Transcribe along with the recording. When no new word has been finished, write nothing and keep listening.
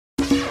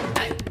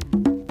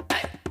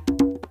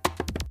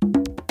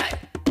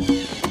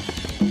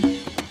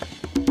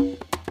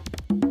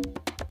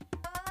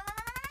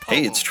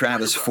Hey, it's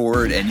Travis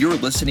Ford, and you're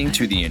listening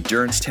to the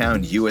Endurance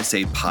Town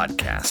USA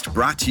podcast,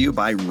 brought to you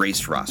by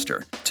Race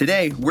Roster.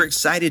 Today, we're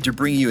excited to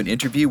bring you an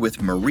interview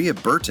with Maria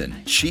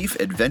Burton, Chief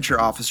Adventure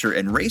Officer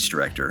and Race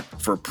Director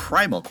for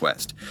Primal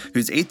Quest,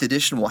 whose 8th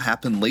edition will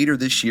happen later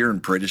this year in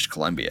British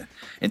Columbia.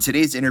 In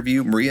today's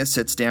interview, Maria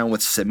sits down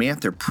with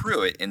Samantha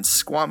Pruitt in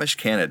Squamish,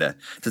 Canada,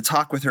 to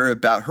talk with her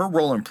about her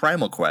role in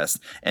Primal Quest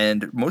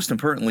and, most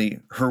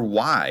importantly, her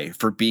why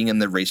for being in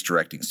the race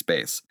directing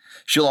space.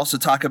 She'll also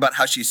talk about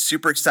how she's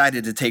super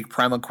excited to take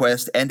Primal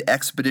Quest and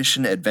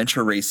Expedition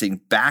Adventure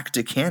Racing back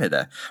to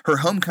Canada, her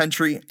home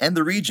country and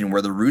the region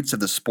where the roots of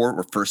the sport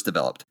were first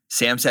developed.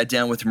 Sam sat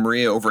down with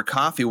Maria over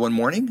coffee one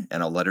morning,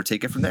 and I'll let her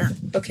take it from there.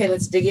 Okay,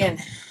 let's dig in.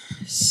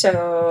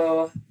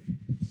 So,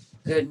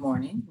 good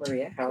morning,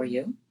 Maria. How are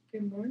you?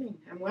 Good morning.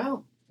 I'm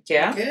well.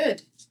 Yeah?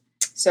 Good.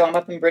 So I'm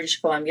up in British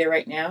Columbia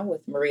right now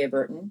with Maria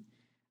Burton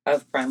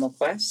of Primal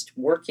Quest,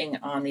 working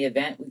on the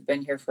event. We've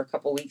been here for a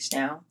couple weeks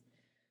now.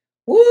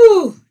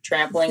 Woo!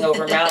 Trampling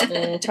over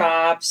mountain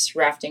tops,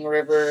 rafting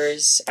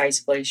rivers, ice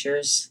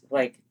glaciers,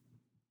 like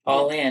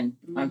all in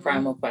on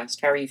Primal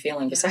Quest. How are you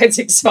feeling besides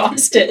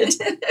exhausted?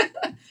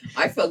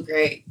 I feel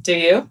great. Do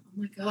you? Oh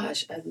my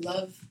gosh, I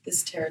love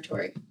this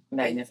territory.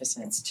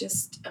 Magnificent. It's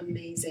just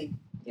amazing.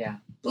 Yeah.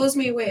 Blows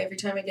me away every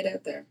time I get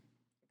out there.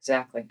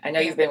 Exactly. I know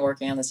you've been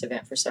working on this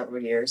event for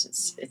several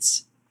years.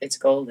 It's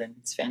golden.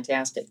 It's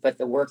fantastic. But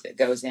the work that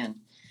goes in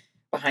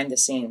behind the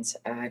scenes,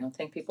 I don't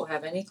think people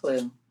have any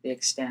clue the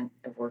extent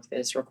of work that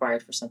is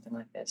required for something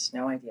like this.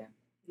 No idea.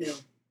 No.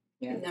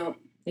 Yeah. No.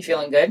 You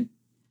feeling good?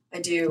 I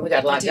do. We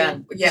got a lot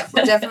done. Yeah,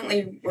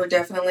 we're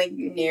definitely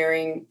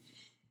nearing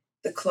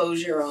the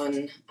closure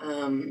on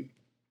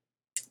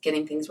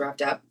getting things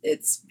wrapped up.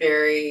 It's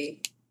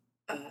very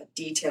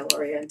detail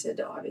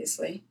oriented,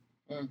 obviously.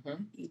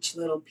 Mm-hmm. Each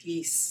little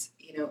piece,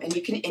 and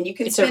you can.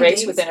 It's a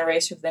race within a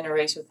race within a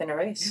race within a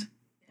race. Yeah.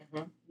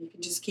 Mm-hmm. You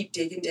can just keep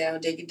digging down,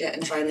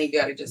 and finally you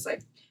got to just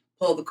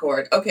pull the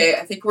cord. Okay,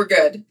 I think we're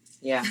good.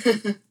 Yeah.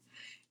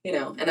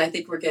 And I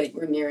think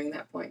we're nearing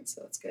that point,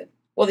 so it's good.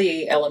 Well,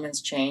 the elements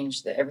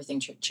change, everything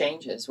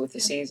changes with the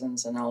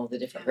seasons and all of the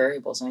different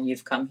variables, and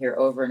you've come here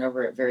over and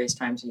over at various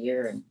times a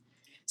year, and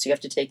so you have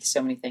to take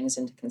so many things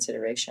into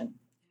consideration.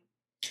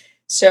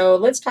 So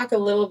let's talk a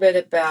little bit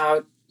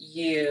about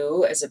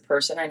you as a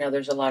person. I know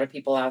there's a lot of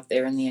people out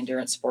there in the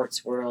endurance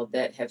sports world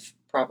that have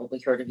probably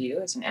heard of you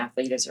as an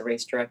athlete, as a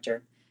race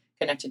director,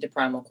 connected to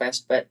Primal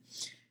Quest, but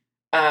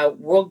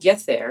we'll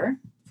get there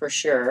for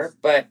sure.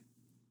 But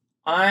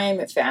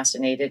I'm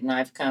fascinated, and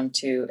I've come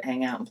to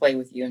hang out and play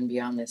with you and be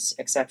on this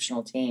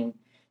exceptional team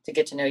to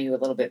get to know you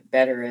a little bit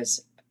better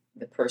as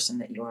the person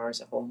that you are as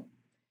a whole.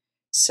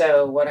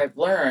 So what I've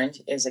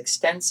learned is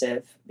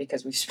extensive,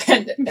 because we've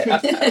spent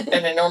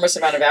an enormous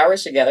amount of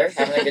hours together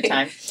having a good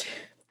time.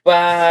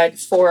 But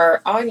for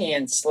our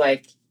audience,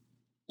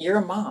 you're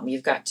a mom.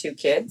 You've got 2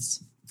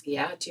 kids.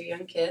 Yeah, 2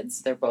 young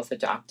kids. They're both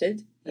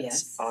adopted. That's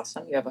yes.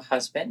 Awesome. You have a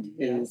husband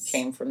who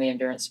came from the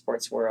endurance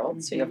sports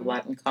world, so you have a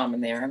lot in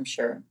common there, I'm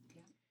sure.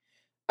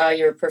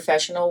 You're a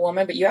professional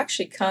woman, but you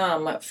actually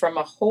come from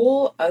a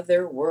whole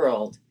other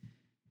world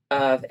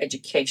of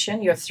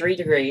education. You have 3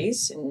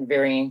 degrees in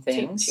varying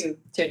things. 2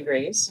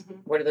 degrees. Mm-hmm.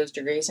 What are those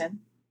degrees in?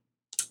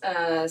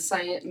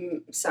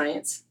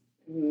 Science,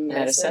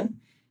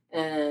 medicine,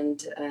 and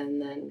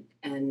then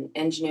an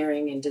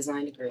engineering and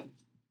design degree.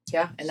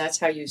 Yeah, and that's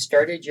how you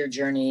started your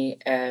journey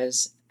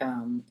as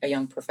a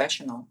young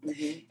professional.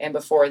 Mm-hmm. And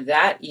before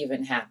that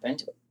even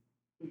happened,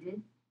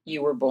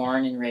 you were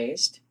born and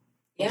raised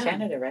in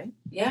Canada, right?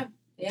 Yeah.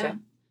 Okay.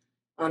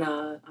 On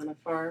a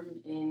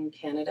farm in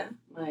Canada.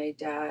 I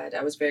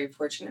was very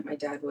fortunate. My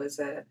dad was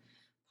a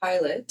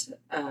pilot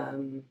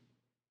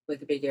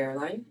with a big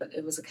airline, but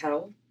it was a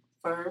cattle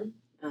farm.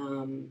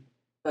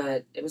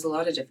 But it was a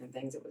lot of different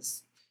things. It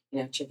was,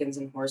 chickens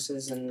and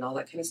horses and all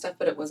that kind of stuff,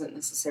 but it wasn't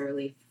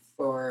necessarily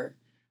for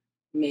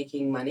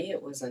making money.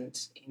 It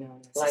wasn't,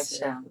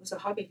 lifestyle. It was a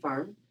hobby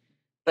farm,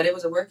 but it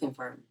was a working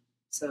farm.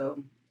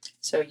 So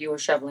you were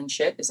shoveling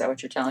shit? Is that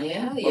what you're telling me?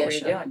 What were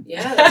you doing?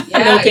 Yeah.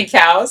 Milking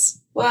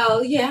cows?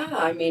 Well, yeah.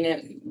 I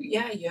mean,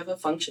 you have a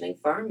functioning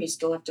farm. You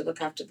still have to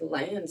look after the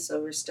land. So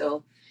we're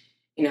still,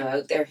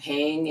 out there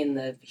haying in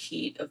the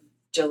heat of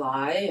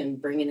July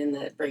and bringing in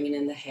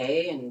the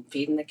hay and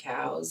feeding the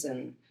cows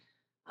and,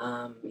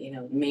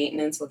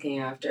 maintenance, looking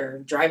after,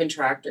 driving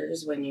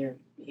tractors when you're,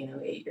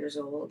 8 years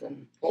old.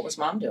 And what was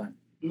Mom doing?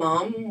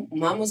 Mom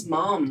was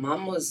mom.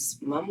 Mom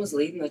was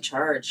leading the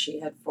charge.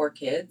 She had 4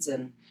 kids,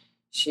 and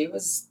she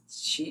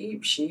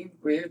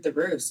reared the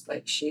roost.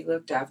 She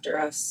looked after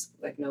us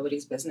like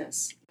nobody's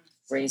business.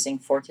 Raising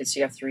 4 kids. So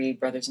you have 3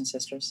 brothers and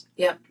sisters?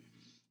 Yep.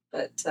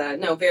 But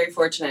no, very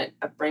fortunate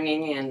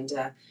upbringing,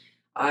 and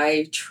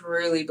I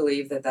truly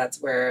believe that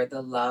that's where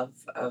the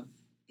love of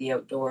the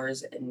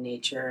outdoors and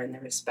nature and the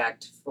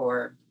respect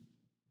for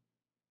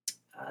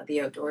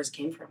the outdoors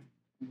came from.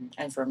 Mm-hmm.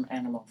 And for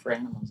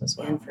animals as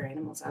well. And for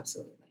animals,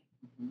 absolutely.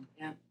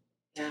 Mm-hmm.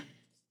 Yeah.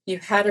 You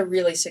had a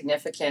really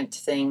significant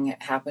thing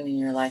happen in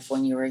your life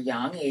when you were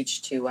young,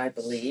 age 2, I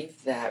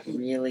believe, that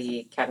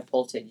really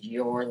catapulted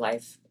your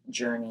life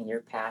journey, your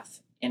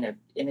path in a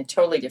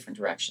totally different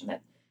direction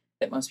that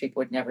most people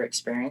would never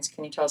experience.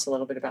 Can you tell us a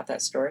little bit about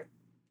that story?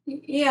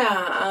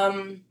 Yeah.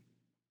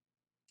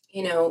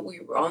 We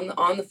were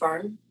on the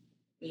farm.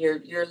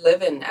 You're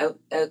living out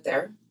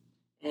there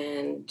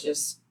and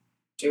just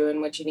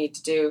doing what you need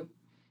to do.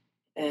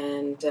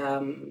 And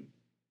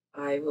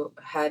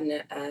had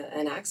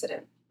an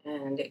accident,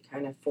 and it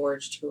kind of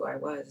forged who I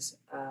was.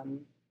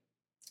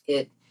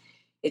 It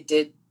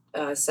did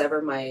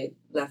sever my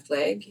left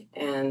leg,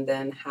 and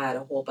then had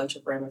a whole bunch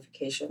of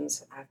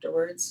ramifications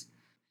afterwards.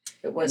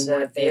 It was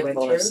a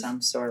vehicle of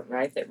some sort,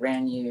 right? That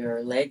ran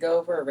your leg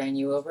over or ran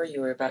you over.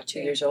 You were about 2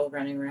 years old,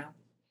 running around.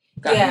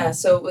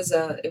 So it was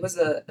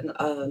a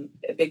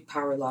big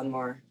power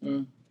lawnmower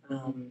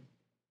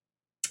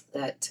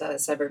that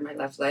severed my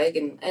left leg,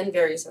 and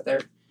various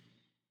other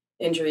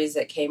injuries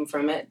that came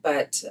from it,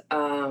 but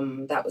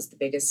that was the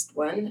biggest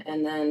one.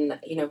 And then,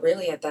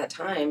 really at that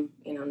time,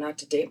 not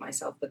to date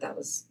myself, but that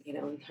was, in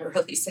the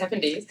early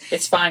 70s.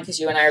 It's fine because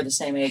you and I are the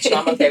same age, so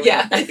I'm okay with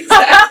that. Exactly.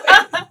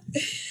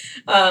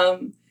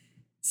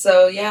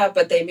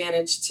 But they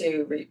managed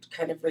to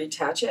kind of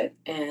retouch it,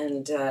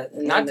 and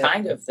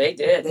they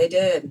did. They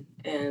did,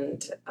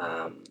 and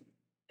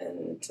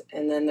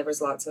then there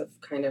was lots of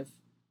kind of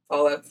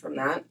fallout from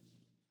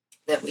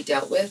that we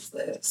dealt with,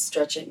 the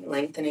stretching,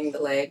 lengthening the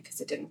leg because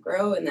it didn't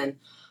grow, and then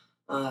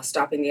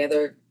stopping the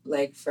other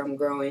leg from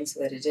growing so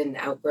that it didn't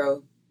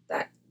outgrow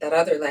that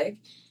other leg,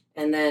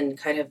 and then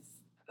kind of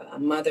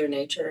Mother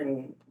Nature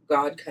and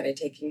God kind of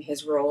taking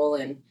his role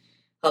and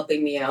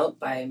helping me out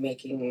by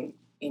making,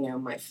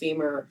 my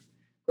femur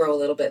grow a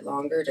little bit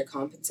longer to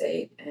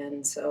compensate,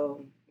 and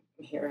so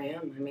here I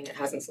am. I mean, it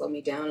hasn't slowed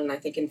me down, and I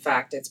think, in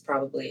fact, it's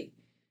probably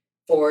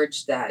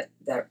forged that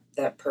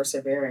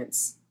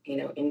perseverance,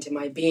 into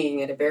my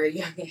being at a very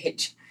young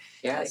age.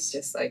 Yes.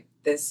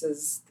 This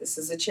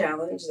is a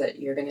challenge that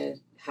you're going to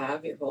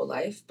have your whole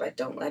life, but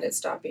don't let it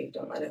stop you.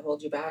 Don't let it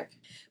hold you back.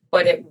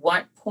 But at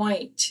what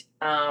point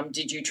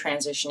did you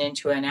transition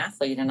into an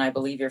athlete? And I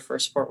believe your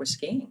first sport was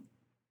skiing.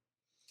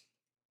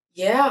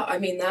 Yeah, I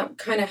mean, that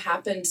kind of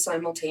happened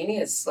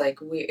simultaneous.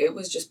 It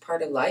was just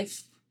part of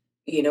life.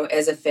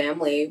 As a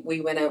family,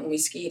 we went out and we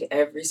skied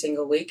every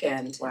single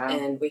weekend. Wow.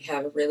 And we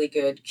have a really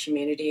good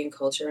community and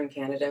culture in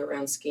Canada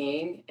around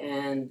skiing.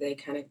 And they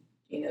kind of,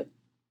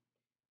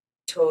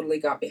 totally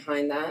got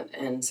behind that.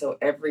 And so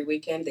every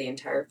weekend, the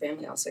entire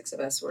family, all 6 of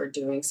us, were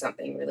doing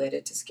something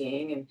related to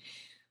skiing. And,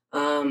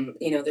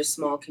 there's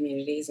small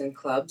communities and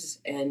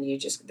clubs, and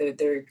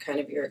they're kind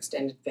of your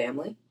extended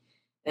family.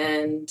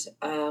 And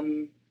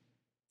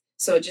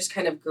so it just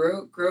kind of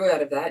grew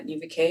out of that, and you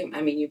became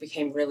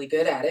really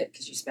good at it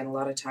because you spent a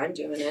lot of time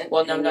doing it.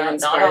 Well, no,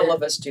 not all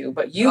of us do,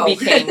 but you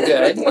became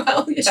good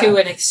to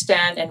an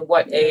extent. And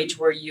what age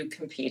were you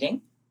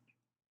competing?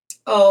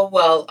 Oh,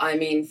 well, I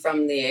mean,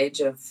 from the age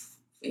of,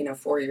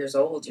 4 years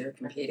old, you're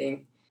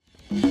competing.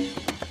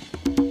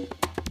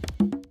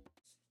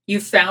 You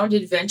found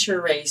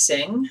adventure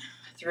racing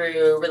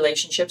through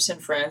relationships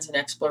and friends and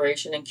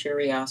exploration and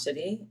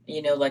curiosity,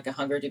 like a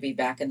hunger to be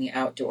back in the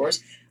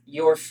outdoors.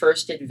 Your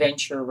first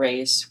adventure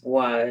race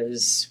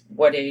was,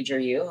 what age are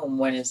you and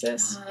when is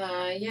this?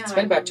 It's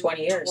been about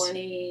 20 years.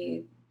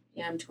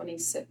 I'm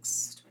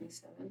 26,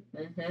 27.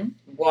 Mm-hmm.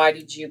 Why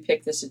did you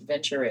pick this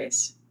adventure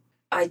race?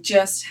 I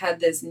just had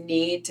this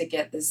need to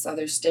get this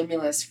other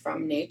stimulus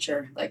from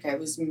nature. I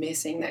was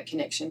missing that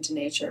connection to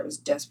nature. I was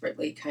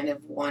desperately kind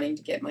of wanting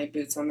to get my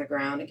boots on the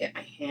ground and get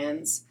my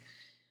hands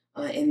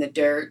in the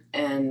dirt.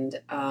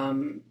 And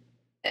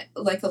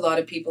like a lot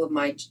of people of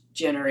my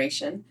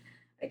generation,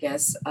 I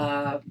guess,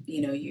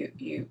 we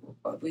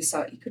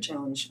saw Eco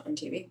Challenge on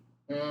TV.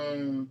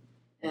 And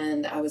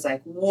I was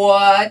like,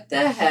 what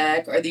the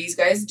heck are these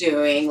guys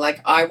doing?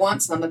 I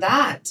want some of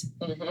that.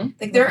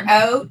 Mm-hmm. They're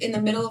out in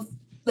the middle of,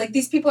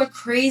 these people are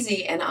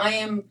crazy, and I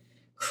am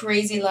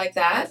crazy like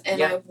that,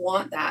 and I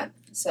want that.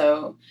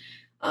 So,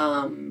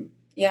 I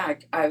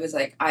was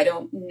like, I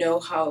don't know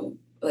how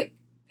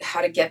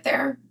to get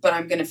there, but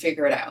I'm going to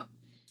figure it out.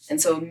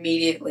 And so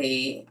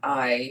immediately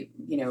I,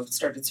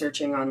 started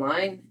searching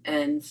online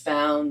and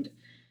found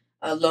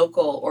a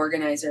local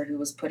organizer who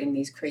was putting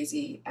these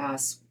crazy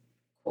ass,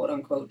 quote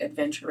unquote,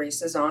 adventure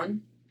races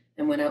on,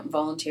 and went out and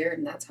volunteered.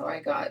 And that's how I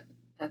got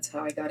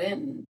in.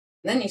 And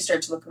then you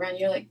start to look around,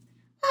 you're like,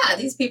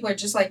 these people are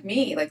just like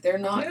me. They're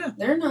just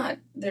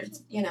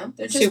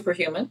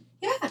superhuman.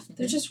 Yeah.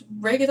 They're just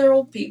regular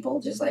old people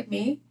just like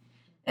me.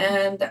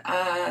 And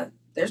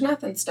there's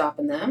nothing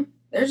stopping them.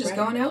 They're just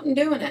going out and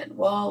doing it.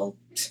 Well,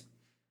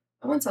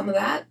 I want some of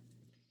that.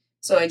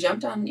 So I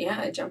jumped on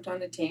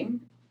the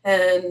team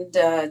and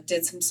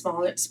did some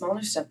smaller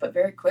stuff, but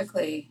very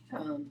quickly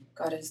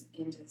got us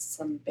into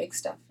some big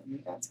stuff, and we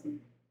got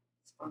some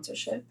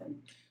sponsorship.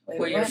 And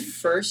your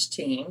first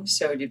team,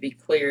 so to be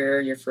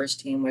clear, your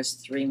first team was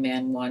 3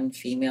 men, 1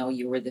 female.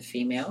 You were the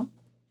female?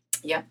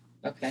 Yeah.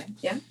 Okay.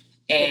 Yeah.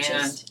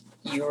 And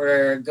you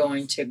were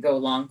going to go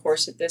long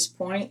course at this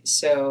point,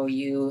 so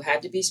you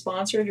had to be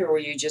sponsored, or were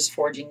you just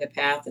forging the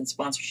path and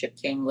sponsorship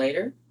came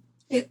later?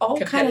 It all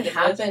kind of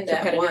happened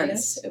at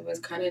once. competitiveness? It was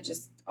kind of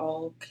just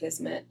all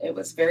kismet. It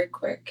was very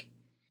quick.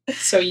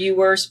 So you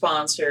were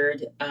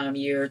sponsored.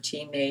 Your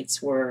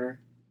teammates were,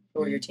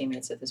 who were your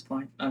teammates at this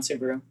point on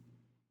Subaru?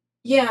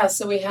 Yeah,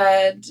 so we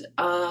had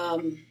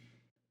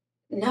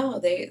no,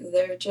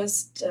 they're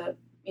just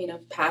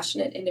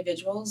passionate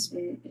individuals.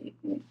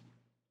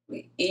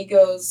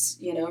 Egos,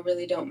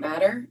 really don't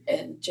matter,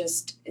 and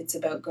just it's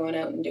about going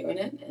out and doing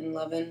it and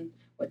loving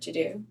what you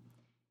do.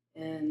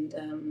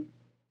 And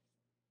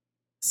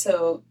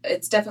so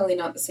it's definitely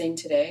not the same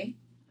today.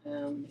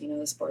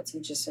 The sports are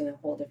just in a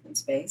whole different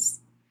space,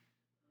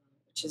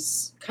 which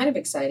is kind of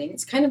exciting.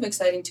 It's kind of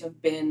exciting to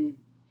have been,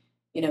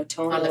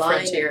 towing On the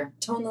frontier.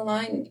 towing the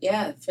line,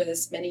 yeah, for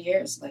this many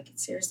years. Like,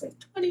 seriously,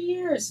 20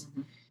 years.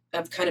 Mm-hmm.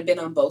 I've kind of been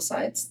on both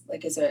sides,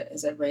 like as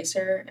a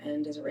racer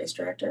and as a race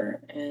director,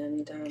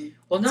 and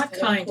Well, not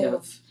kind cool.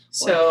 of.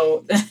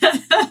 So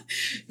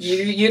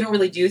you don't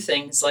really do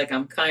things like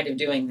I'm kind of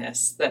doing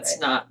this. That's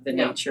Right. not the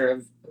No. nature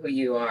of who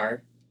you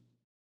are.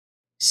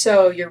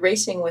 So you're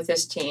racing with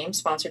this team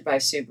sponsored by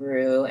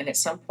Subaru, and at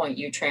some point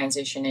you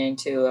transition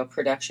into a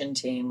production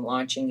team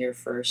launching your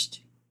first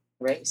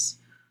race.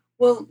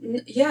 Well,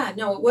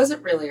 no, it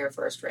wasn't really our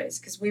first race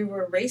because we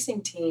were a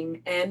racing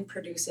team and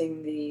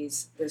producing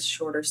this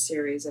shorter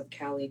series of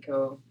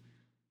Calico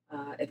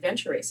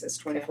adventure races,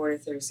 24 to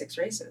 36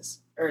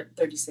 races, or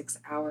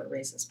 36-hour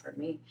races, pardon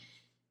me.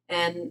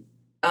 And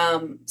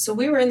so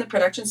we were in the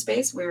production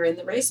space, we were in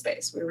the race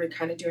space. We were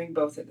kind of doing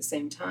both at the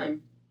same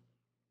time.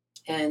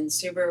 And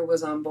Subaru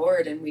was on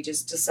board, and we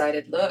just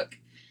decided, look,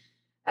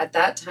 at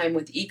that time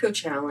with Eco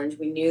Challenge,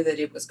 we knew that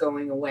it was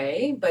going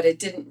away, but it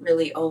didn't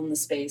really own the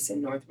space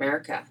in North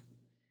America.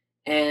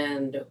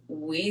 And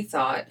we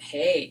thought,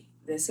 hey,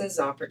 this is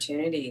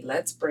opportunity.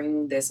 Let's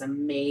bring this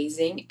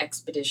amazing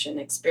expedition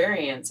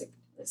experience,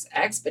 this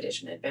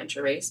expedition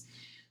adventure race,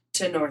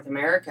 to North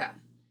America.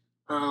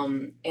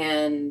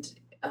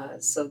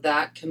 So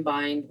that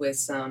combined with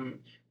some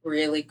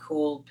really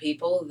cool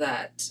people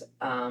that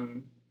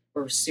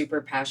were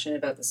super passionate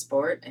about the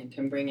sport and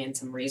can bring in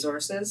some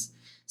resources.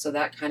 So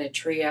that kind of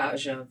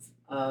triage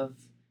of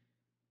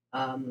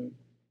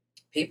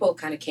people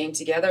kind of came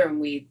together, and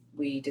we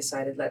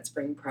decided, let's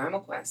bring Primal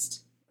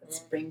Quest. Let's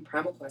bring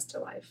Primal Quest to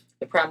life.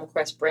 The Primal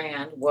Quest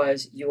brand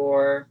was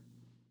your,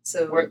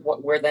 So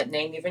where that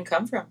name even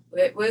come from?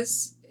 it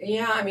was,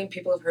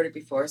 people have heard it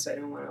before, so I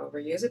don't want to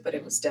overuse it, but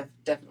it was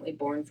definitely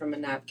born from a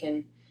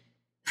napkin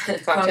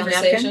Cocktail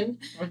conversation.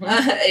 napkin?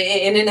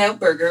 Mm-hmm. In-N-Out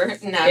Burger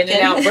napkin.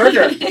 In-N-Out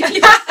Burger.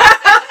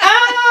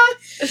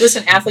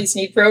 Listen, athletes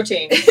need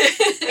protein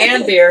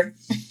and beer.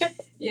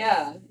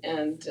 Yeah,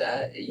 and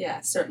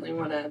certainly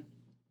want to,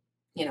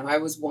 I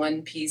was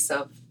one piece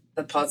of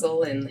the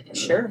puzzle in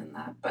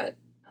that, but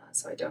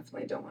so I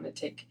definitely don't want to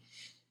take.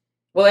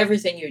 Well,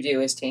 everything you do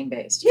is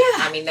team-based.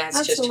 Yeah, I mean, that's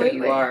absolutely. just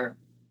who you are.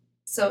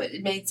 So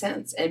it made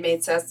sense. It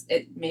made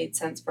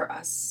sense for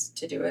us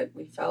to do it.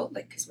 We felt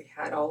like, because we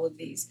had all of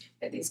these,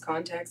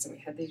 contacts, and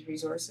we had these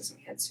resources, and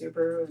we had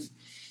Subaru, and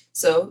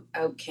so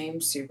out came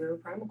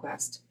Subaru Primal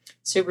Quest.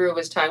 Subaru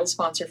was title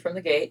sponsor from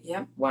the gate.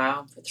 Yep.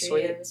 Wow. For 3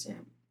 Sweet. years. Yeah.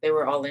 They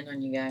were all in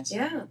on you guys.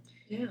 Yeah.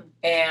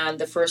 And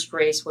the first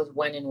race was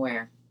when and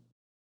where?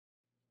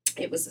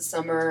 It was the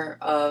summer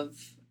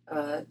of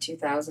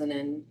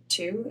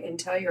 2002 in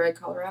Telluride,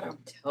 Colorado.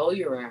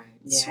 Telluride.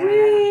 Yeah.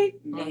 Sweet.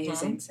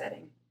 Amazing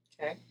setting.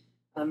 Okay.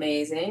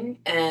 Amazing.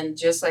 And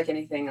just like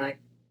anything, like,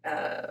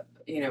 as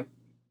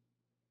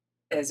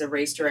a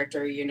race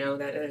director,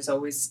 that there's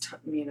always,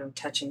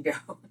 touch and go.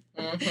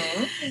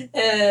 Mm-hmm.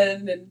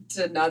 And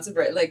to not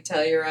surprise, like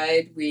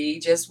Telluride, we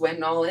just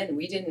went all in.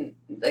 We didn't,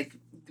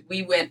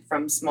 we went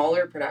from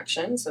smaller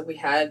production, so we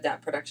had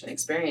that production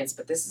experience,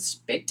 but this is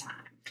big time.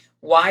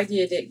 Why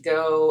did it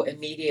go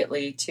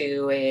immediately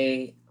to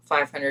a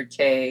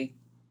 500K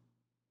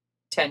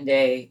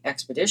 10-day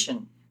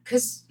expedition?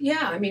 Because,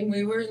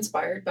 we were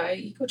inspired by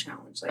Eco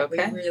Challenge. Like,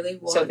 Okay. we really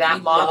So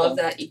that model. love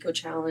that Eco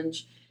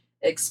Challenge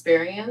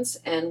experience,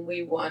 and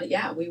we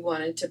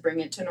wanted to bring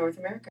it to North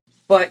America.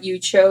 But you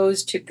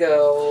chose to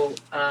go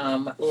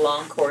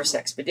long course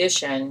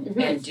expedition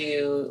and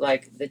do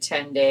like the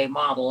 10-day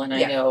model. And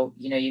I know,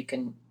 you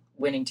can,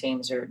 winning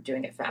teams are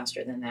doing it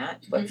faster than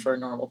that. But for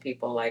normal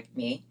people like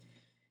me,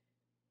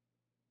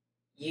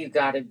 you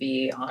got to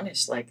be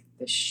honest, like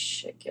the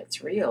shit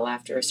gets real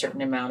after a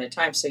certain amount of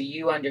time. So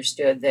you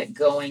understood that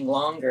going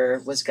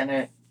longer was going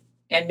to,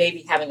 and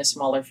maybe having a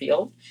smaller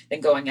field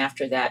than going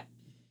after that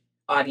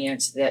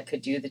audience that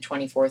could do the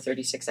 24,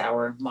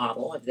 36-hour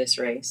model of this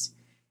race.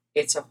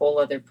 It's a whole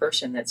other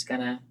person that's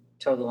going to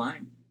toe the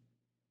line.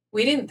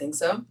 We didn't think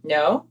so.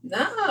 No?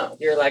 No.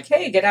 You're like,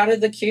 hey, get out of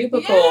the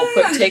cubicle,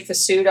 take the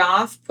suit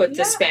off, put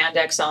the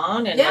spandex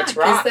on, and let's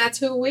rock. Because that's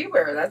who we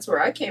were. That's where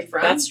I came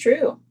from. That's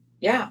true.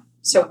 Yeah.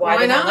 So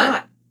why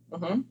not?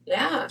 Mm-hmm.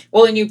 Yeah.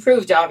 Well, and you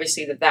proved,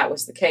 obviously, that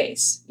was the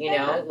case. You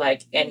know,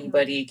 like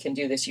anybody can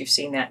do this. You've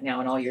seen that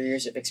now in all your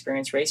years of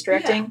experience race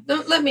directing.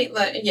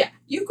 Yeah.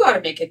 You've got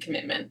to make a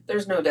commitment.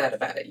 There's no doubt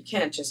about it. You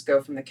can't just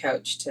go from the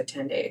couch to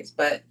 10 days.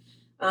 But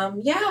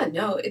Yeah,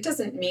 no, it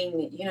doesn't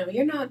mean,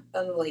 you're not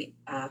an elite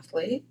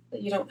athlete.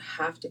 You don't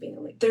have to be an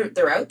elite.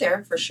 They're out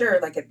there for sure.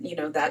 Like,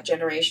 that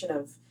generation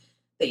of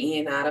the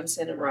Ian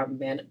Adamson and Robin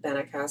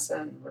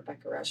Benacasa and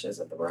Rebecca Rushes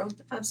of the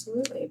world.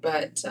 Absolutely.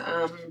 But,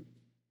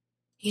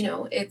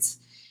 it's,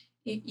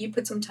 you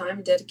put some time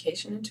and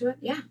dedication into it.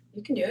 Yeah,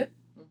 you can do it.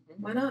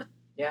 Mm-hmm. Why not?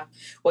 Yeah.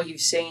 Well,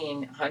 you've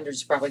seen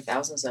hundreds, probably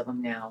thousands of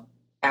them now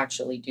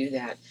actually do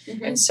that.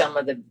 Mm-hmm. And some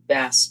of the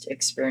best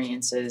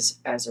experiences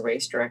as a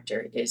race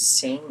director is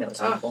seeing those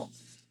people.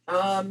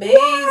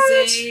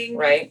 Amazing.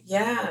 What? Right?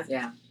 Yeah.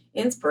 Yeah.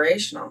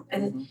 Inspirational.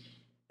 And mm-hmm.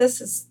 this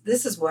is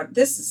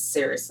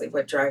seriously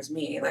what drives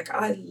me. Like,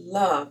 I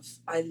love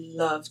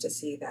to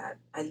see that.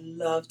 I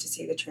love to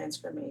see the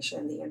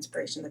transformation, the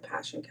inspiration, the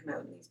passion come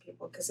out in these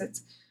people, because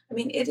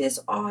it is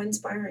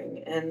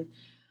awe-inspiring. And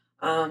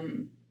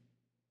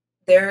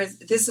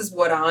this is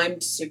what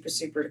I'm super,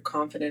 super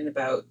confident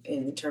about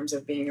in terms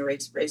of being a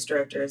race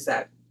director, is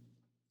that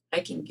I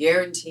can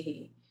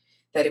guarantee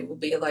that it will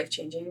be a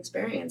life-changing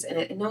experience. And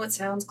I know it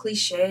sounds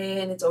cliche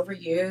and it's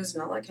overused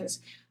and all that kind of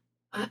stuff.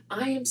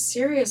 I am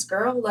serious,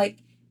 girl. Like,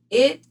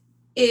 it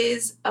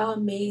is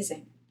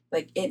amazing.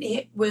 Like, and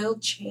it will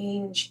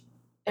change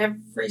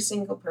every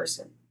single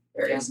person.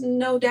 There is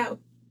no doubt.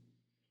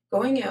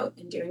 Going out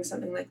and doing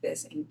something like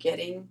this and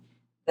getting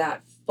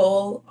that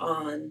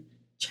full-on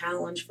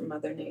challenge from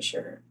Mother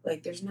Nature,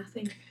 like, there's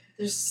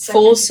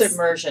full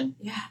submersion.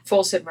 Yeah.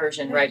 Full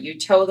submersion, right? You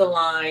toe the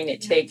line.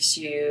 It takes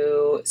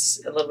you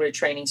a little bit of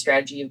training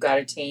strategy. You've got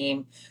a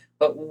team.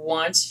 But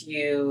once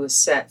you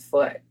set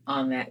foot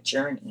on that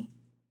journey,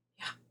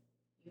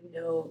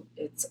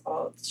 it's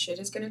all shit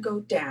is going to go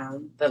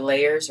down. The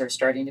layers are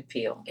starting to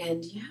peel.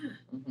 And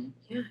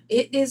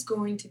it is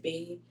going to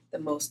be the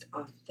most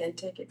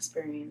authentic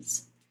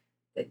experience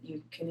that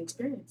you can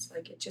experience.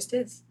 Like, it just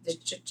is.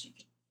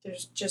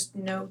 There's just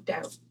no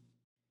doubt.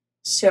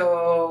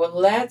 So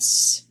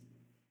let's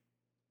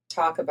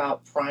talk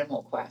about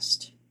Primal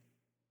Quest.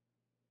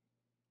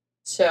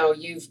 So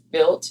you've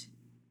built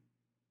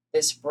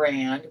this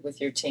brand with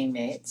your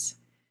teammates.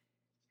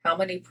 How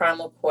many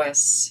Primal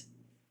Quests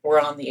were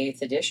on the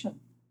 8th edition?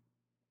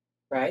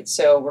 Right?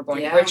 So we're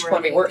going to British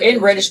Columbia. We're in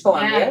British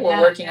Columbia.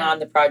 We're working on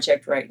the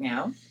project right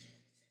now.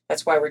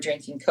 That's why we're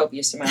drinking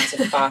copious amounts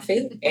of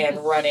coffee and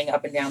running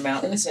up and down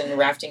mountains and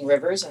rafting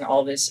rivers and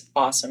all this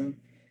awesome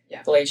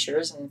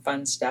glaciers and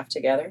fun stuff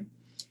together.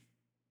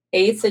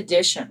 8th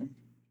edition,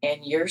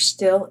 and you're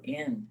still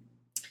in.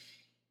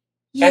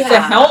 At the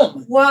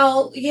helm.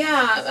 Well,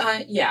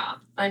 yeah.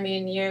 I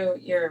mean,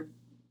 you're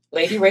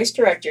lady race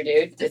director,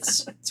 dude.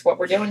 It's what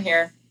we're doing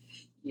here.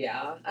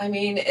 Yeah, I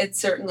mean, it's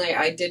certainly.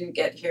 I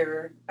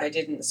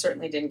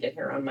certainly didn't get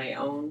here on my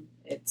own.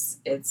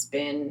 It's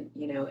been,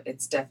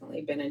 it's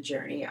definitely been a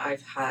journey. I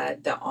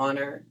had the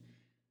honor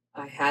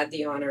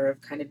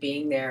of kind of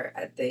being there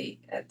at the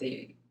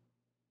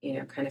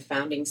kind of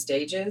founding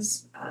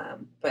stages.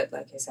 But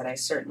like I said, I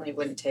certainly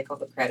wouldn't take all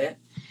the credit.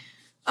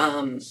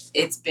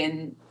 It's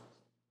been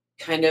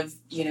kind of,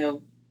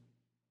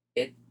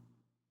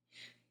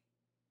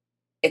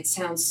 it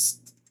sounds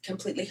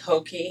completely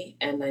hokey,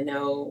 and I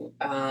know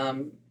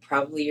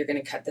probably you're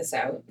going to cut this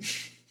out.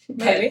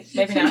 Maybe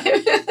not.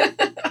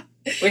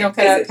 We don't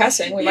cut out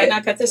cussing. We might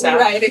not cut this out.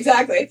 Right,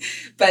 exactly.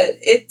 But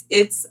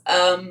it's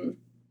I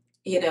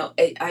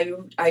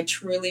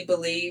truly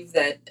believe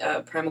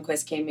that Primal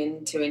Quest came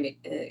into an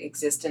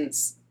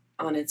existence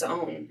on its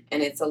own,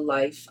 and it's a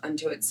life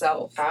unto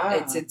itself.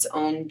 It's its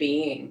own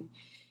being.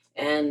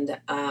 And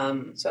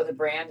so the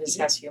brand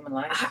has human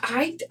life.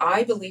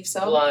 I believe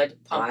so. Blood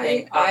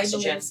pumping, oxygen.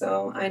 I believe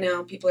so. I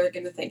know people are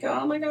going to think,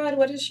 oh my God,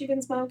 what has she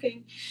been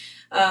smoking?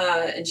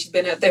 And she's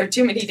been out there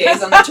too many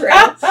days on the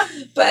trail.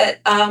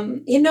 But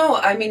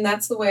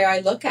that's the way I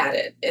look at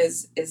it.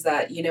 Is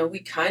that we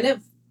kind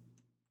of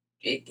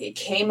it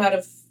came out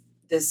of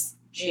this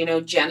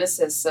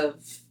genesis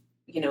of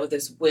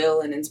this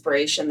will and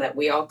inspiration that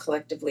we all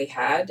collectively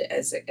had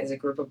as a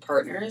group of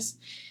partners.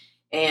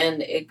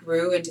 And it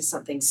grew into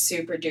something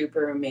super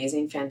duper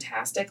amazing,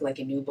 fantastic, like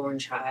a newborn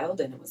child.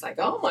 And it was like,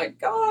 oh my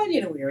God,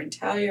 we were in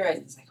Telluride.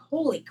 And it's like,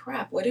 holy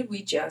crap, what did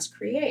we just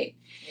create?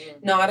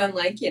 Not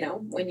unlike,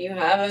 when you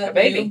have a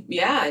baby.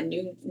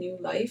 New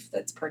life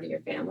that's part of your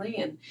family.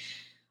 And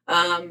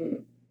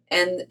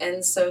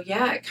so,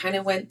 it kind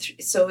of went through.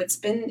 So it's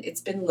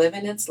been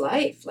living its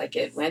life. Like,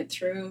 it went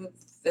through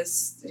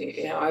this,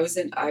 I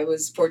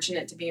was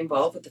fortunate to be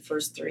involved with the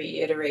first 3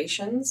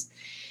 iterations.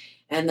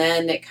 And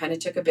then it kind of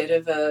took a bit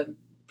of a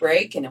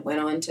break, and it went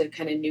on to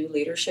kind of new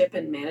leadership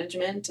and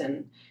management,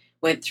 and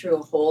went through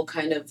a whole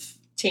kind of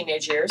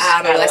teenage years,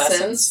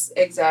 adolescence.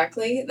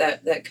 Exactly.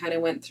 That kind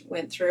of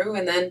went through.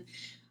 And then,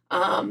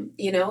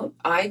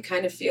 I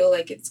kind of feel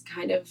like it's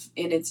kind of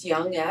in its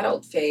young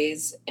adult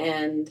phase,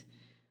 and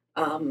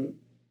I'm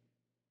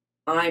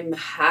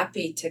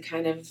happy to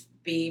kind of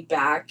be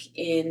back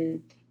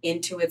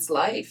into its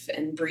life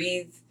and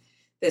breathe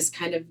this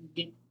kind of,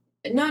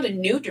 not a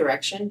new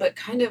direction, but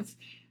kind of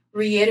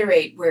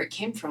reiterate where it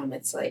came from.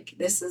 It's like,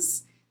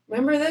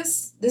 remember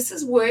this? This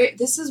is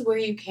where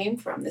you came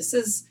from. This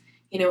is,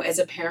 as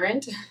a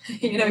parent,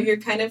 you're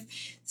kind of,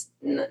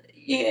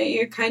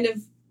 you're kind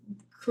of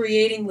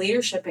creating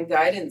leadership and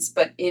guidance,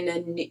 but in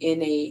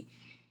a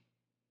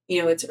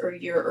it's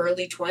your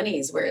early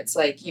 20s where it's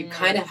like you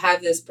kind of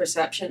have this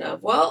perception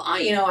of, well,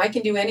 I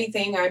can do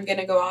anything. I'm going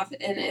to go off.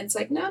 And it's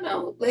like,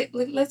 no,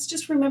 let's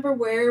just remember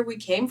where we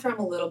came from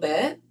a little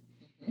bit.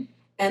 Mm-hmm.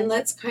 And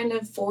let's kind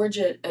of forge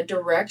a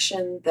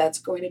direction that's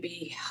going to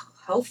be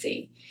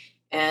healthy.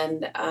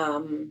 And I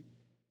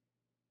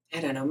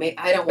don't know.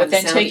 I don't want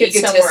to sound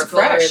egotistical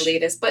or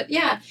elitist, but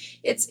yeah,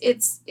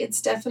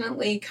 it's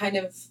definitely kind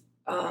of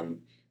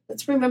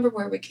let's remember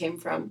where we came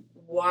from,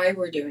 why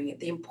we're doing it,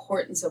 the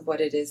importance of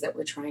what it is that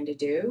we're trying to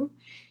do,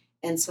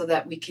 and so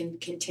that we can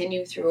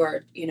continue through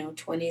our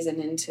 20s and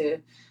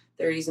into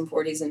 30s and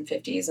 40s and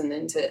 50s and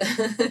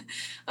into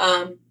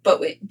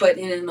but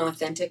in an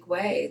authentic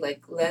way.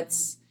 Like,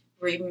 let's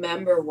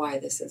remember why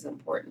this is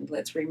important.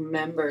 Let's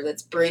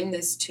bring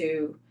this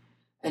to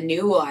a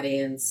new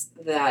audience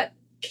that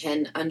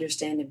can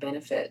understand and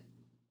benefit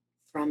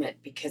from it,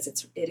 because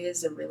it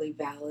is a really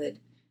valid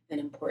and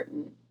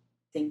important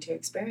thing to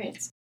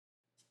experience.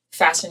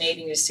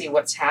 Fascinating to see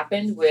what's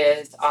happened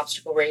with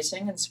obstacle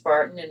racing and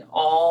Spartan and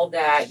all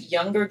that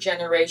younger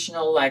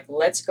generational, like,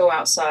 let's go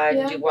outside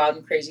and do wild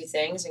and crazy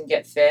things and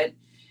get fit.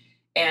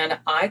 And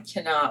I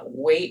cannot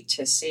wait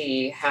to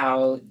see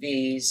how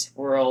these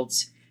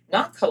worlds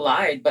not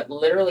collide, but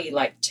literally,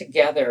 like,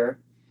 together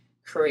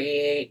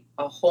create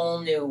a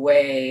whole new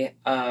way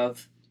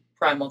of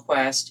Primal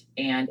Quest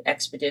and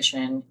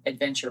expedition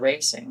adventure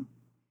racing.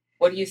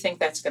 What do you think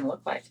that's going to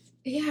look like?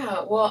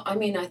 Yeah, well, I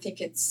mean, I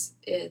think it's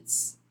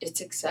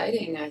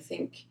exciting. I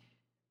think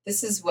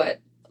this is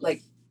what,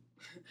 like,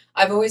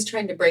 I've always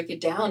tried to break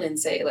it down and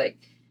say, like,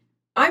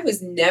 I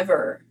was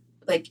never,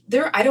 like,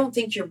 I don't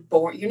think you're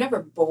never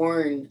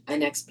born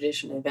an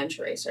expedition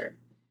adventure racer.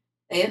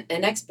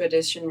 An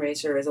expedition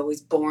racer is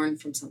always born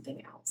from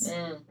something else.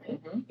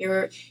 Right? Mm-hmm.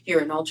 You're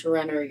an ultra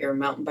runner, you're a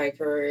mountain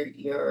biker,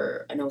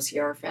 you're an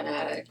OCR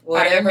fanatic,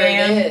 whatever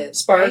Ironman, it is.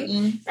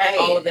 Spartan, right?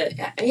 All of it.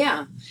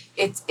 Yeah.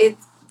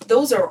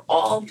 Those are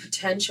all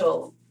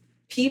potential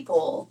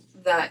people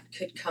that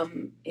could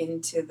come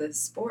into the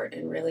sport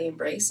and really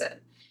embrace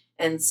it.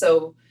 And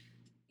so,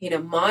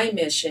 my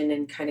mission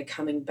in kind of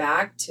coming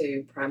back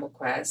to Primal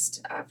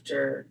Quest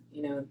after,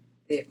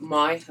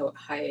 my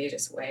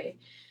hiatus away,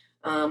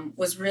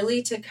 was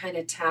really to kind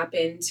of tap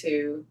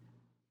into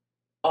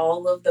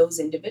all of those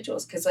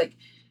individuals. Because, like,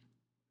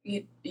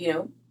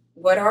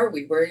 what are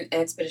we? We're an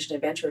expedition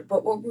adventure.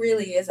 But what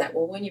really is that?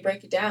 Well, when you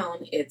break it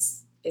down,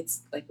 it's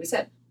like we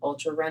said,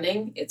 ultra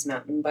running, it's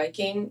mountain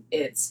biking,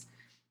 it's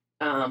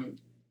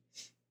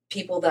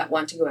people that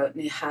want to go out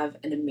and have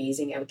an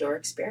amazing outdoor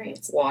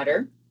experience.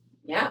 Water.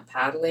 Yeah,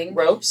 paddling.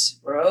 Ropes.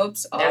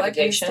 All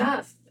navigation. That kind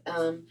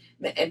of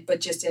stuff.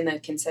 But just in a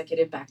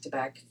consecutive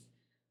back-to-back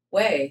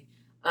way.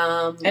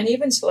 And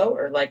even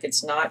slower, like,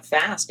 it's not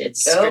fast,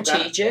 it's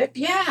strategic.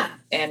 Yeah.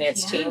 And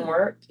it's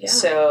teamwork. Yeah.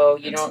 So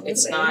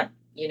it's not,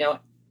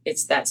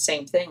 it's that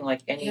same thing,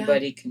 like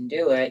anybody can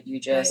do it. You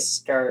just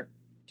start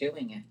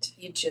doing it.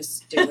 You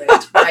just do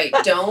it. Right.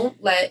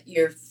 Don't let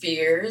your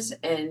fears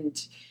and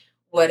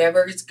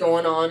whatever is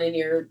going on in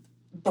your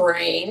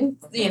brain,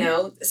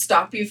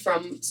 stop you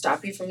from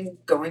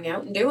going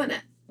out and doing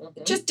it.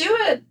 Mm-hmm. Just do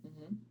it.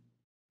 Mm-hmm.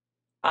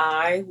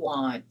 I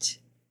want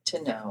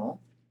to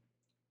know,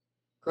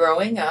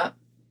 growing up,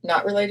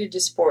 not related to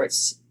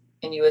sports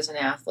and you as an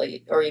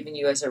athlete or even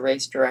you as a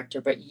race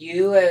director, but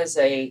you as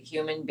a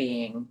human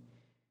being,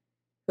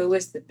 who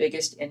is the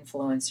biggest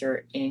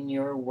influencer in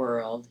your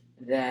world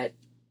that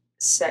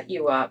set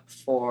you up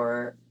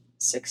for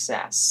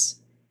success?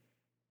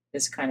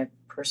 This kind of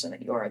person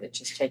that you are, that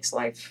just takes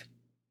life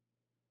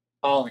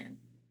all in.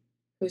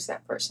 Who's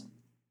that person?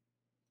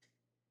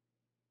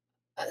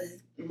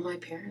 My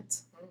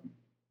parents.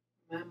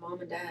 My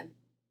mom and dad.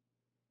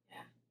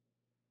 Yeah.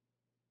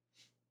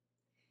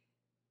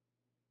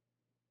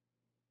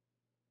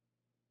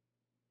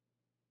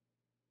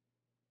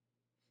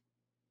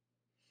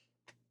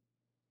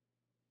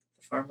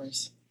 The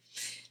farmers.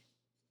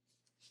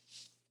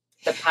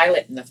 The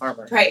pilot and the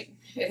farmer. Right.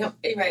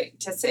 Right.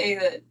 To say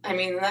that, I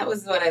mean, that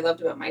was what I loved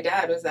about my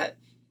dad, was that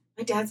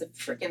my dad's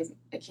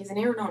he's an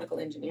aeronautical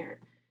engineer.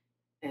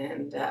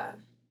 And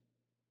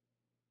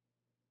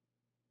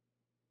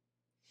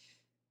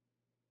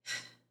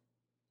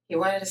he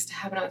wanted us to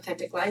have an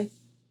authentic life.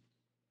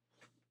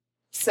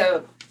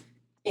 So,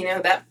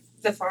 that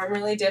the farm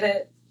really did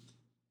it.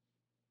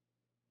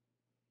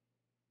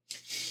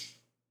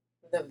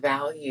 The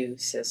value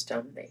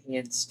system that he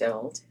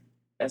instilled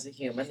as a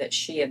human, that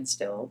she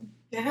instilled.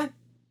 Yeah.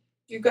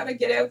 You got to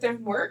get out there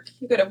and work.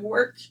 You got to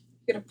work.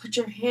 You got to put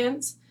your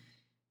hands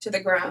to the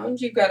ground.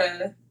 You got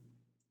to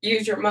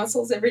use your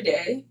muscles every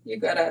day. You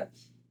got to...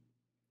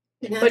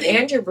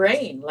 and your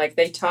brain. Like,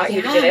 they taught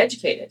you to get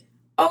educated.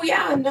 Oh,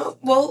 yeah. No.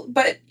 Well,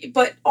 but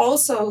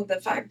also the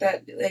fact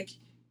that, like,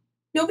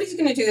 nobody's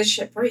going to do this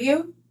shit for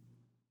you.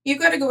 You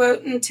got to go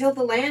out and till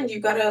the land. You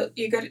got to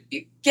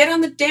get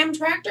on the damn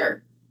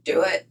tractor.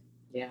 Do it.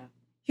 Yeah.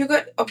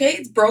 Okay,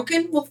 it's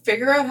broken. We'll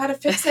figure out how to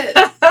fix it.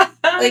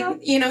 Like,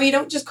 you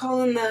don't just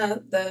call in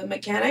the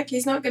mechanic.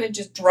 He's not going to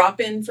just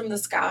drop in from the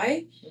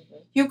sky. Mm-hmm.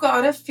 You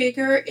got to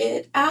figure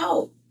it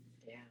out.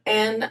 Yeah.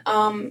 And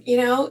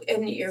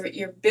and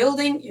you're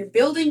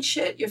building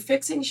shit, you're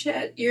fixing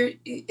shit.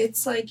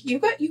 It's like you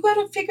got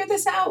to figure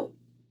this out.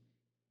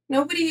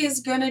 Nobody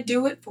is going to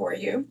do it for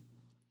you.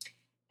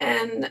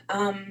 And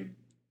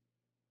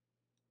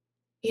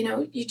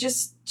you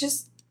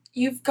just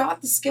you've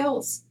got the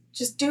skills.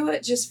 Just do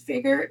it. Just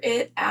figure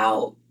it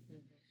out.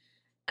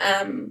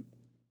 Mm-hmm.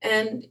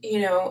 And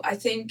I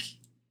think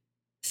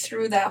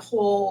through the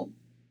whole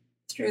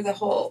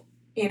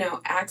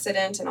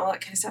accident and all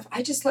that kind of stuff,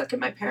 I just look at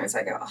my parents.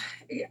 I go, oh,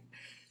 yeah.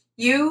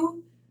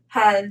 You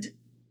had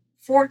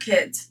 4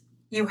 kids.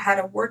 You had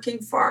a working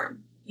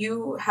farm.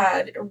 You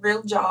had a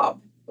real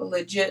job, a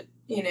legit,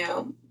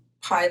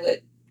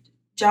 pilot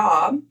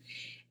job.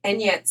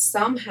 And yet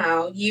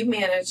somehow you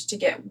managed to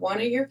get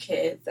one of your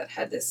kids that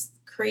had this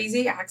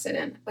crazy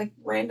accident, like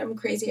random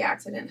crazy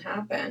accident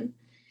happen.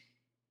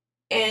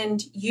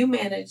 And you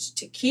managed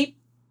to keep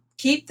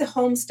the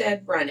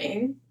homestead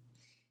running,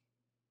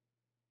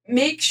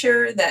 make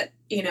sure that,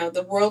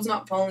 the world's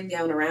not falling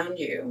down around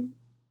you.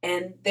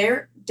 And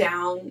they're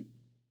down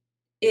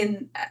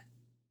in,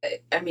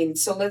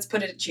 so let's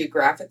put it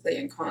geographically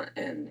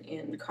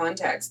in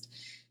context.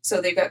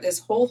 So they've got this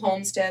whole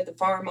homestead, the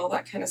farm, all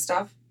that kind of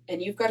stuff.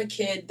 And you've got a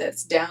kid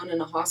that's down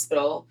in a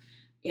hospital,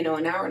 an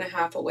hour and a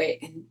half away,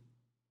 and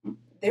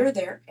they're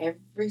there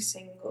every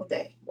single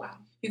day. Wow.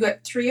 You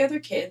got 3 other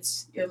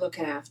kids you're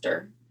looking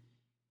after.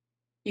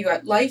 You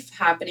got life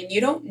happening.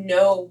 You don't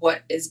know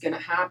what is going to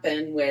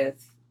happen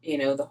with,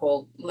 the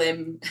whole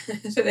limb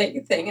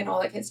thing and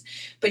all that kind of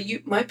stuff. But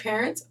my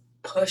parents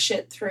push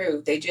it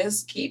through. They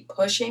just keep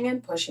pushing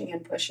and pushing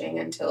and pushing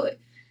until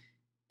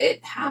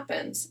it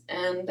happens.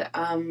 And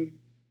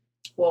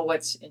well,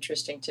 what's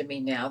interesting to me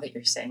now that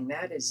you're saying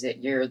that is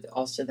that you're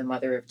also the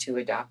mother of 2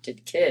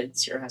 adopted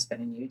kids, your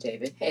husband and you,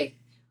 David. Hey,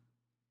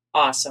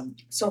 awesome.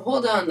 So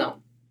hold on,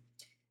 though.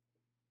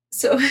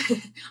 So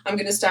I'm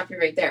going to stop you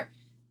right there.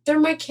 They're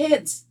my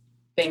kids.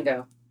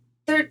 Bingo.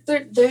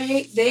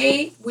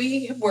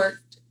 We have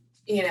worked,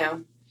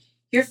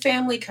 your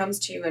family comes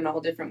to you in all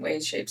different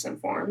ways, shapes,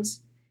 and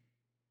forms.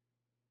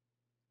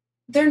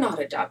 They're not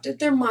adopted.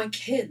 They're my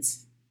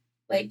kids.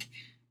 Like,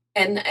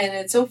 and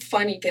it's so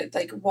funny because,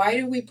 like, why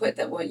do we put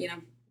that? Well,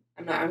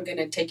 I'm going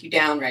to take you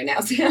down right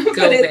now, Sam.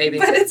 Go, baby.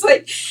 But it's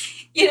like,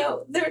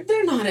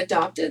 they're not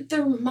adopted.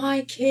 They're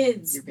my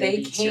kids.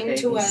 They came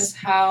to us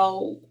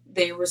how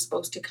they were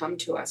supposed to come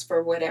to us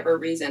for whatever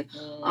reason.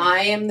 I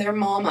am their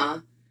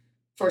mama.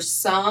 For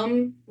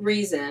some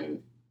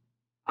reason,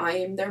 I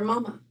am their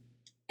mama,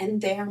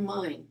 and they're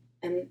mine.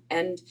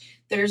 And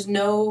there's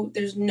no,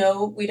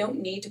 we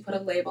don't need to put a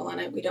label on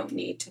it. We don't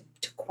need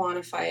to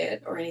quantify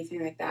it or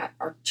anything like that.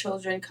 Our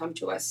children come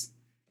to us.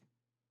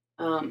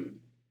 And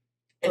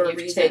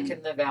you've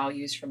taken the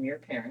values from your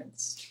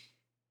parents.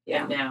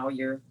 Yeah. And now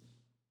you're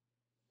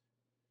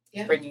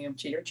bringing them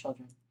to your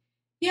children.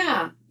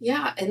 Yeah.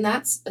 Yeah. And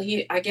that's,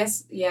 I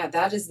guess,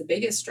 that is the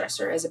biggest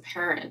stressor as a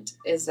parent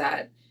is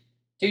that.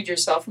 Dude, you're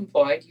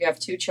self-employed. You have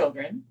 2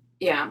 children.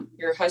 Yeah.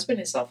 Your husband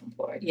is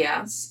self-employed.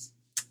 Yes.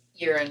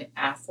 You're an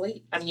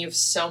athlete. I mean, you have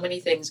so many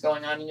things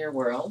going on in your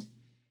world.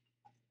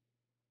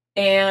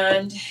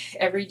 And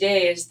every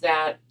day is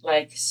that,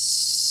 like,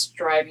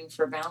 striving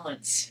for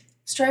balance.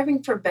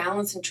 Striving for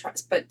balance and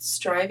trust, but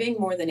striving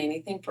more than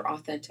anything for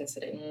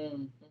authenticity.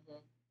 Mm-hmm.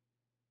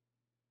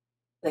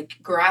 Like,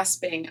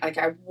 grasping, like,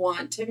 I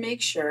want to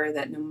make sure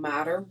that no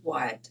matter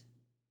what,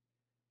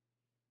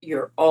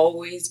 you're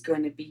always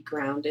going to be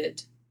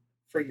grounded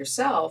for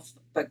yourself,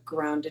 but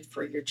grounded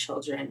for your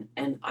children.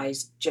 And I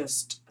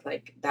just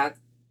like that.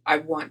 I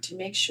want to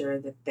make sure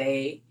that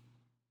they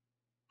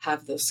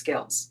have those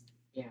skills.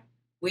 Yeah.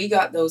 We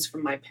got those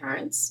from my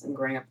parents and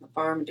growing up on the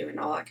farm and doing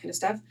all that kind of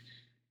stuff.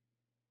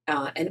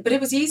 But it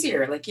was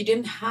easier. Like, you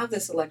didn't have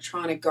this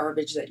electronic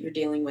garbage that you're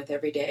dealing with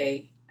every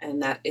day.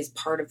 And that is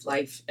part of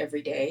life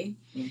every day.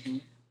 Mm-hmm.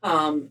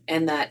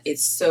 And that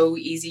it's so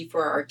easy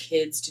for our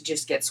kids to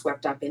just get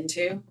swept up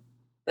into.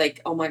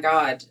 Like, oh my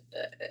God,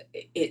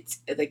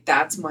 it's like,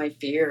 that's my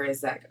fear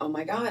is that, oh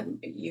my God,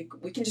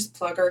 we can just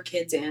plug our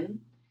kids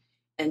in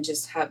and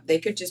they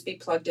could just be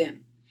plugged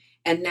in.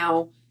 And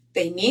now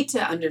they need to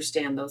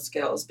understand those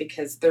skills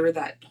because they're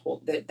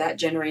that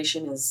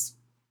generation is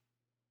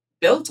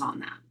built on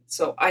that.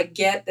 So I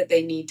get that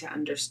they need to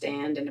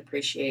understand and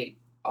appreciate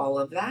all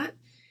of that.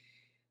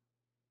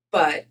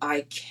 But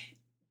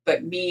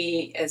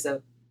me as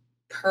a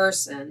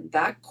person,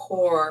 that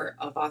core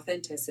of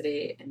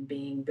authenticity and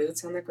being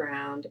boots on the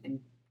ground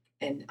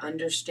and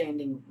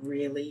understanding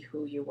really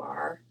who you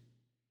are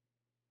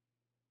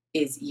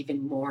is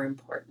even more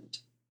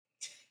important.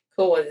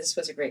 Cool. Well, this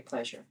was a great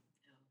pleasure.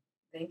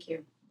 Thank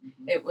you.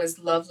 Mm-hmm. It was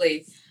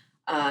lovely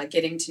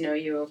getting to know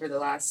you over the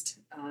last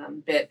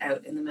bit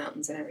out in the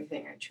mountains and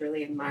everything. I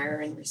truly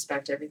admire and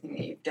respect everything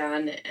that you've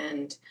done.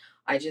 And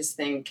I just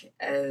think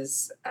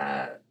as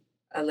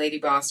a lady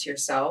boss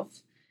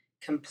yourself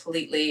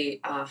completely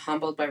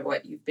humbled by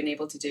what you've been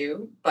able to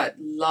do, but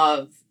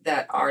love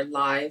that our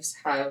lives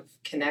have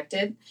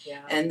connected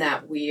and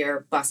that we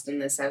are busting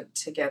this out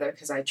together,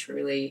 because I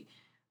truly,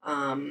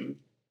 I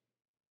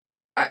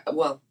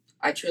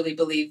truly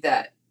believe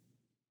that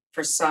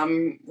for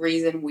some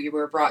reason we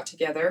were brought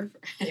together.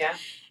 Yeah.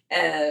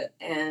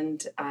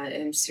 And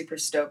I'm super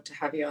stoked to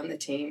have you on the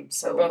team.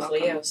 So we're both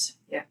welcome. Leos.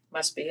 Yeah.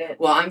 Must be it.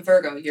 Well, I'm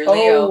Virgo. You're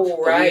Leo.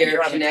 Oh, right.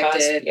 We're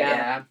connected.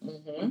 Yeah.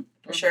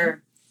 For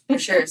sure. For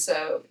sure.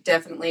 So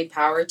definitely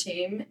power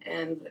team,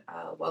 and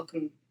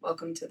welcome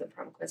to the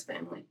PromoQuest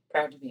family.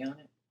 Proud to be on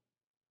it.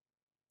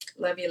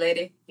 Love you,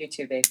 lady. You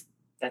too, babe.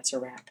 That's a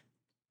wrap.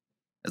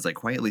 As I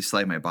quietly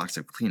slide my box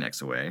of Kleenex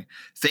away,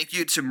 thank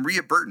you to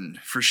Maria Burton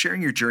for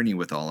sharing your journey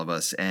with all of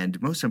us, and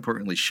most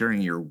importantly,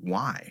 sharing your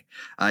why.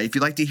 If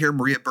you'd like to hear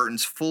Maria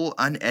Burton's full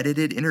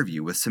unedited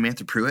interview with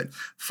Samantha Pruitt,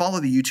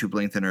 follow the YouTube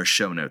link in our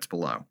show notes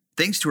below.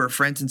 Thanks to our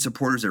friends and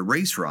supporters at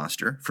Race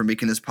Roster for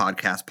making this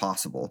podcast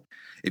possible.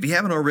 If you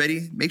haven't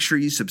already, make sure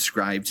you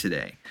subscribe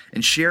today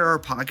and share our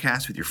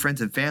podcast with your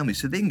friends and family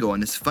so they can go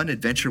on this fun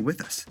adventure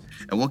with us.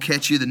 And we'll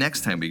catch you the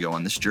next time we go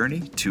on this journey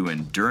to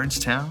Endurance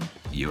Town,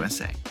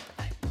 USA.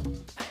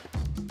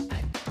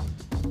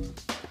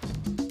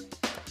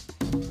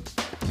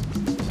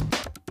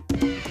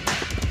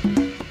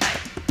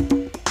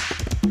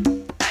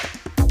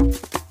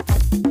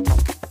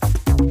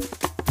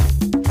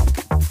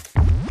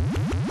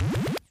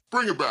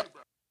 Bring it back.